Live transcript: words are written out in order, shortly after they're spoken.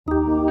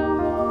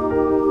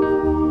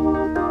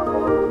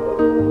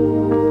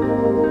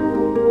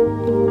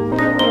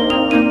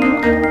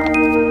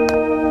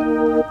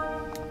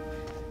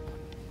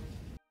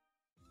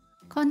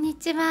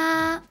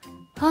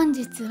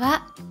物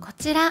はこ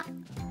ちら、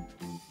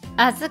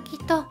あずき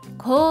と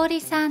こお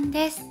りさん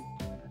です。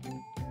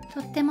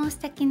とっても素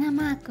敵な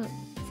マーク。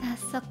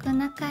早速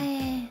中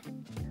へ。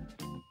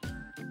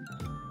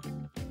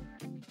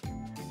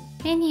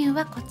メニュー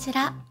はこち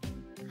ら。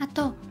あ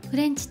とフ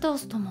レンチトー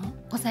ストも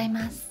ござい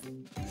ます。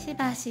し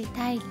ばし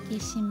待機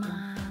し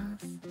ます。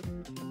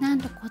なん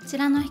とこち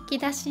らの引き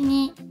出し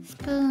にス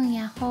プーン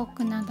やフォー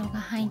クなどが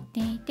入って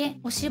いて、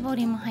おしぼ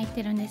りも入っ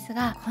てるんです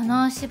が、こ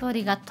のおしぼ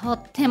りがと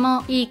って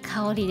もいい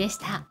香りでし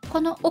た。こ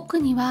の奥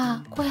に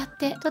はこうやっ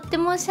てとって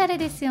もおしゃれ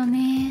ですよ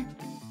ね。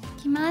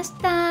来まし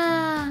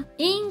た。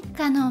イン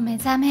カの目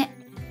覚め。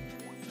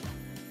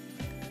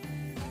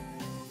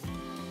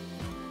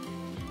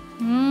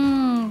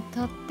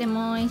とって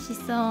も美味し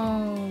そう。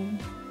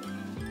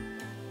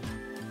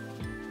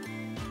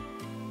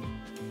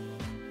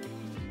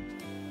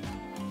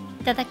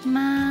いただき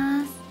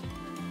ます。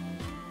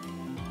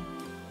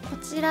こ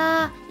ち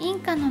らイン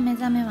カの目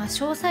覚めは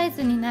小サイ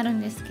ズになるん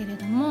ですけれ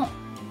ども、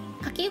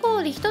かき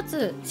氷1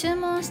つ注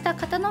文した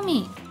方の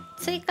み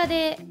追加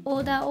でオ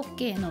ーダー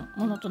OK の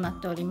ものとな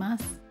っておりま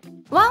す。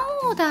ワ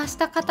ンオーダーし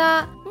た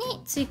方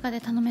に追加で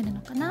頼める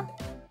のかな。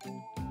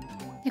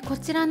でこ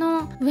ちら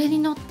の上に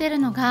乗ってる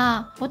の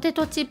がポテ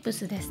トチップ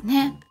スです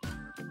ね。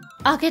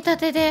揚げた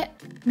てで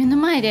目の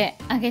前で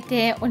揚げ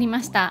ており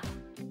ました。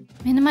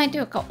目の前とい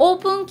うかオー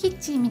プンキッ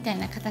チンみたい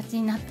な形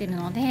になっている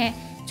ので、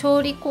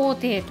調理工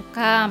程と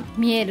か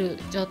見える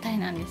状態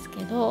なんです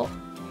けど、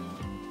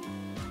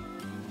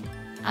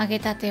揚げ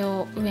たて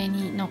を上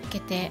に乗っ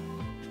けて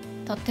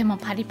とっても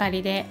パリパ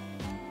リで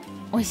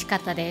美味しか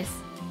ったで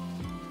す。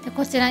で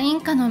こちらイン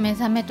カの目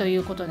覚めとい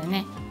うことで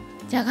ね、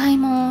じゃがい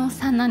も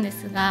さんなんで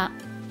すが、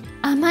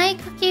甘い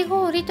かき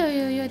氷と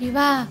いうより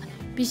は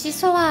ビシ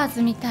ソワー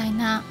ズみたい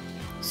な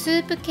ス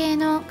ープ系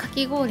のか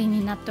き氷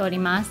になっており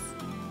ます。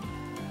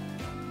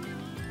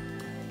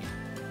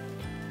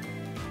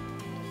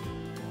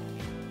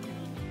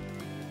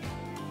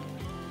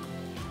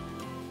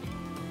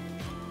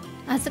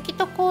あずき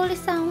とこおり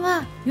さん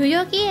は代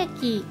々木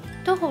駅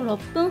徒歩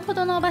6分ほ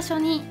どの場所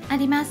にあ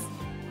ります。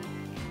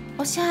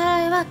お支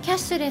払いはキャッ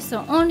シュレス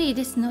オンリー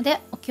ですの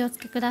でお気をつ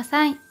けくだ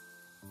さい。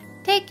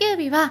定休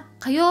日は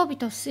火曜日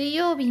と水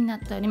曜日になっ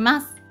ており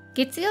ます。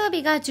月曜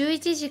日が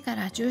11時か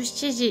ら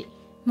17時、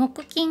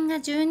木金が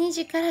12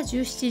時から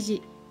17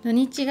時、土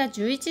日が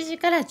11時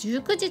から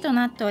19時と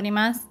なっており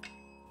ます。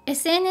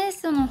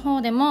SNS の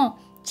方でも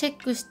チェ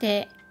ックし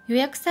て、予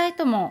約サイ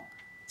トも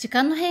時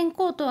間の変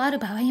更とある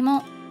場合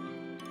も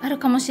ある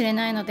かもしれ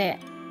ないので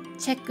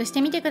チェックし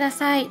てみてくだ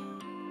さい。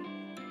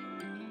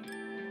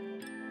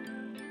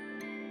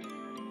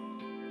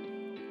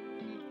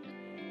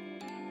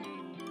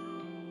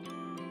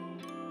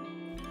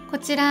こ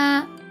ち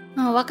ら、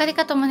お分かり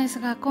かと思うんです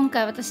が、今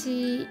回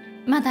私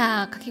ま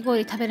だかき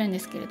氷食べるんで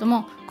すけれど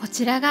も、こ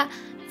ちらが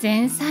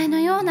前菜の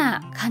よう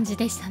な感じ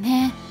でした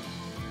ね。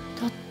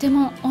とって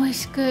も美味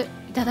しく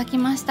いただき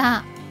まし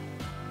た。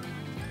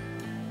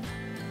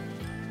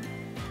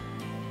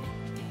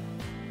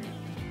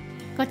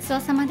ごちそう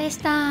さまでし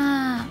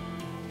た。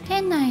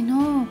店内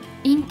の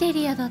インテ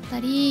リアだった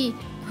り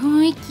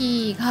雰囲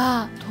気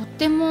がとっ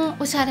ても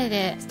おしゃれ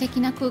で素敵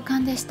な空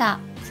間でした。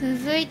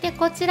続いて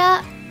こち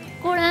ら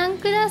ご覧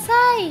くださ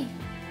い。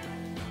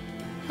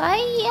ファ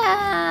イ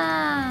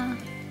ヤ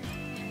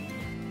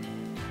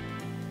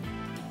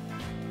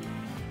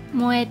ー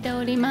燃えて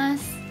おりま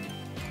す。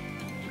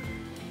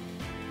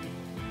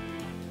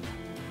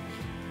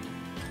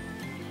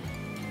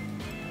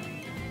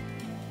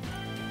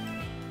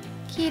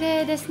綺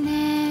麗です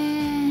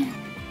ね。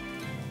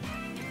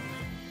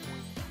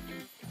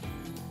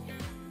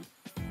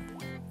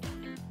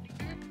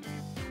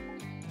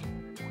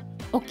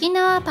沖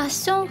縄パッ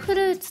ションフ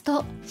ルーツ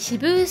とシ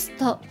ブース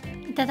ト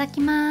いただ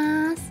き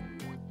ます。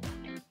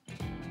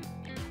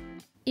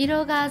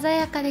色が鮮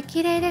やかで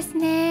綺麗です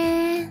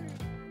ね。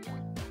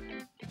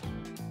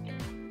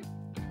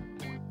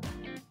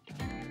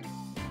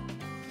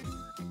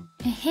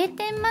閉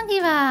店間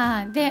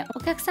際でお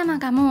客様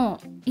がも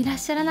ういらっ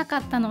しゃらなか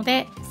ったの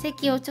で、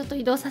席をちょっと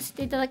移動させ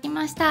ていただき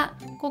ました。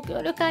ご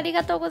協力あり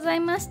がとうござい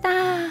ました。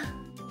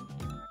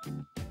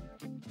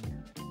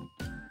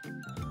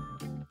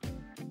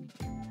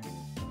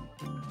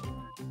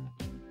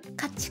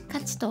カチカ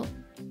チと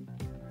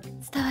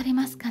伝わり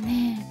ますか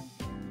ね。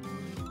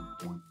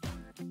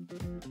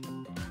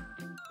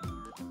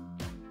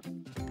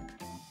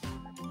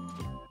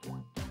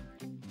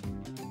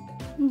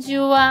じ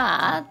ゅ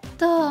わーっ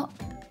と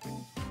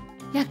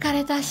焼か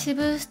れたシ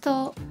ブース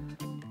ト、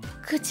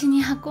口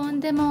に運ん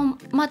でも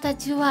また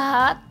じゅ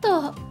わーっ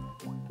と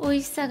美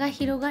味しさが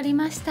広がり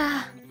ました。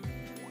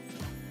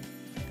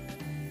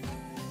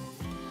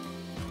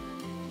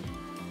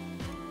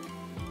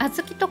あ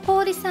ずきとこ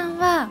おりさん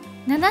は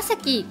7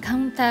席カウ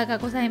ンターが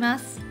ございま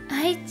す。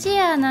ハイチ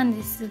ェアなん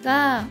です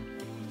が、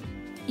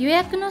予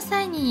約の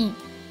際に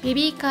ベ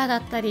ビーカーだ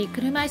ったり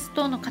車椅子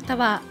等の方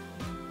は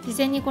事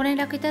前にご連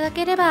絡いただ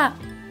ければ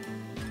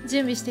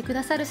準備してく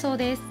ださるそう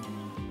です。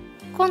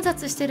混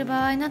雑している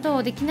場合な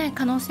どできない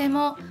可能性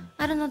も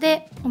あるの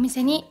で、お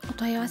店にお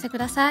問い合わせく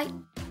ださい。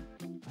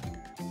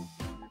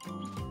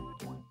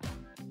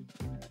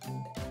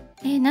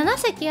7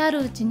席あ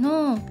るうち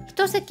の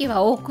1席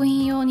はウォークイ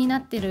ン用にな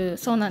ってる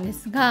そうなんで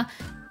すが、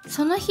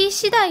その日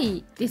次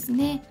第です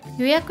ね。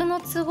予約の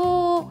都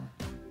合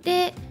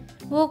で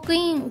ウォーク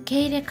イン受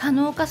け入れ可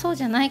能かそう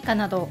じゃないか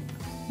など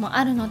も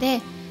あるの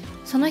で、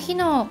その日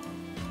の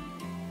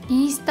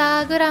インス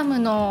タグラム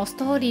のス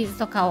トーリーズ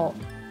とかを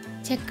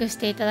チェックし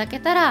ていただけ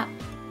たら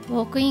ウ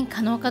ォークイン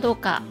可能かどう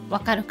かわ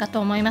かるかと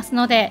思います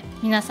ので、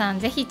皆さん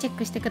ぜひチェッ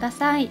クしてくだ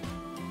さい。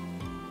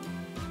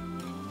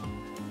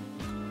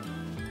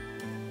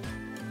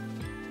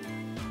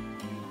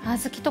あ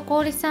ずきとこ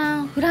おりさ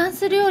ん、フラン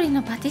ス料理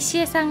のパティシ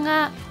エさん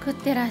が食っ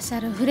てらっしゃ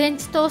るフレン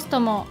チトース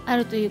トもあ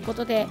るというこ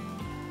とで、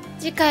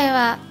次回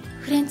は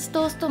フレンチ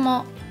トースト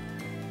も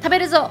食べ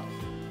るぞ。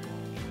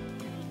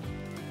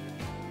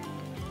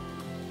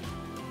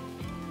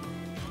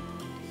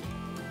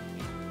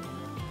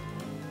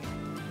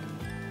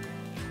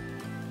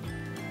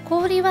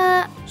氷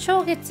は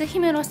正月氷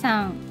室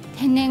さん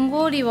天然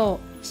氷を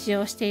使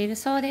用している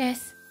そうで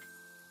す。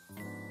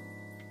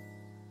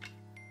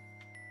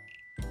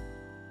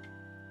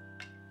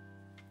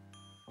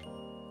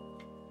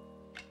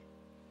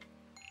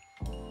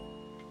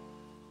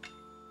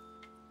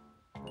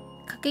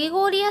かき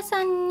氷屋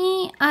さん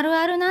にある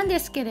あるなんで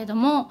すけれど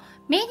も、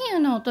メニュー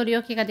のお取り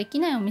置きができ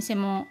ないお店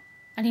も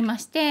ありま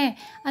して、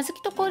あず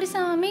きとこおり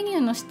さんはメニュー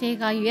の指定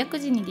が予約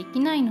時にでき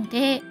ないの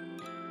で、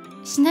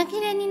品切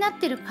れになっ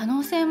ている可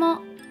能性も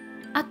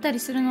あったり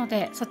するの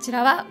で、そち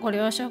らはご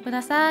了承く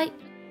ださい。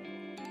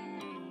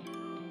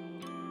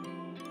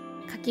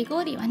かき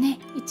氷はね、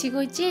一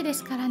期一会で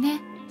すから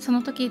ね、そ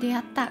の時出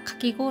会ったか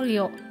き氷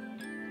を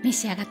召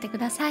し上がってく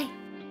ださい。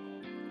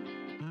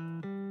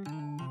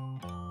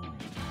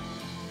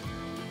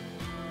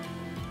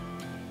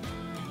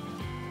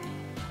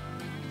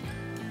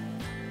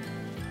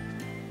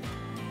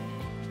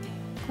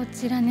こ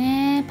ちら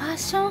ね、パッ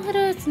ションフル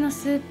ーツの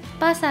酸っ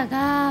ぱさ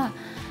が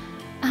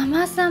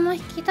甘さも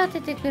引き立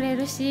ててくれ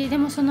るし、で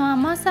もその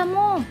甘さ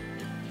も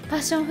パ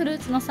ッションフルー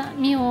ツの酸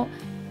味を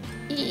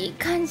いい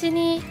感じ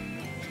に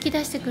引き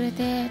出してくれ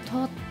て、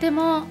とって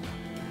も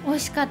美味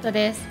しかった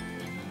です。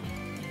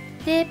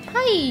で、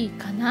パイ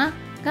かな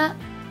が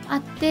あ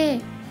って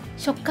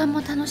食感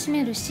も楽し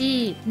める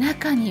し、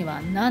中に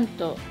はなん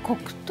と黒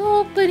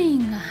糖プリ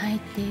ンが入っ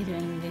ている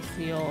んで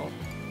すよ。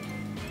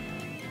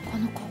こ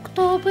の黒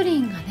糖プ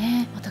リンが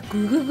ね、また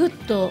グググッ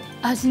と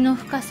味の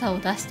深さを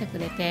出してく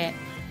れて、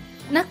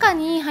中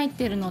に入っ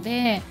ているの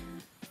で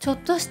ちょっ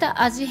とし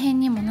た味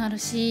変にもなる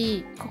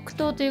し、黒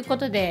糖というこ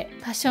とで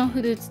パッション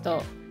フルーツ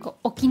と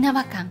沖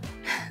縄感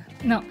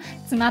の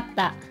詰まっ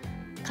た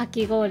か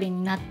き氷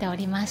になってお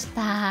りまし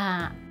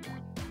た。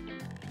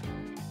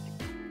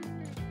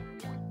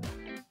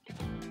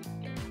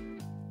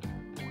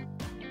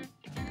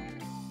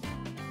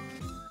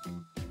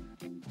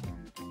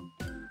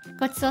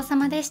ごちそうさ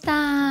までし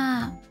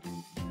た。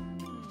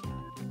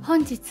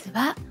本日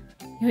は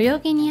代々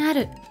木にあ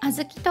るあ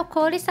ずきと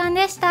こおりさん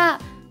でし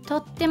た。と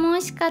っても美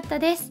味しかった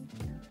です。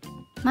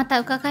また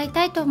伺い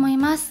たいと思い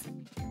ます。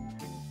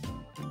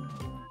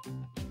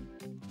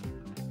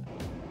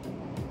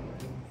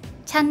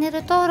チャンネ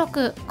ル登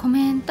録、コ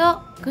メン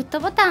ト、グッ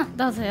ドボタン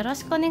どうぞよろ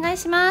しくお願い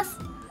します。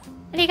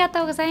ありが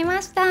とうござい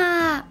まし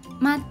た。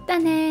また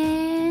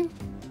ね。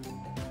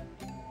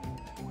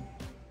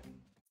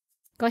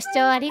ご視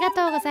聴ありが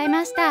とうござい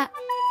ました。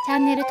チャ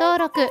ンネル登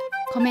録、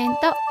コメン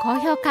ト、高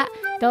評価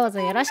どうぞ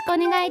よろしくお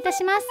願いいた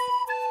します。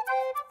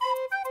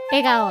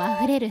笑顔あ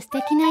ふれる素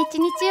敵な一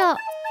日を。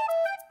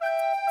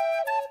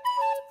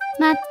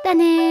また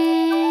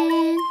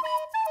ね。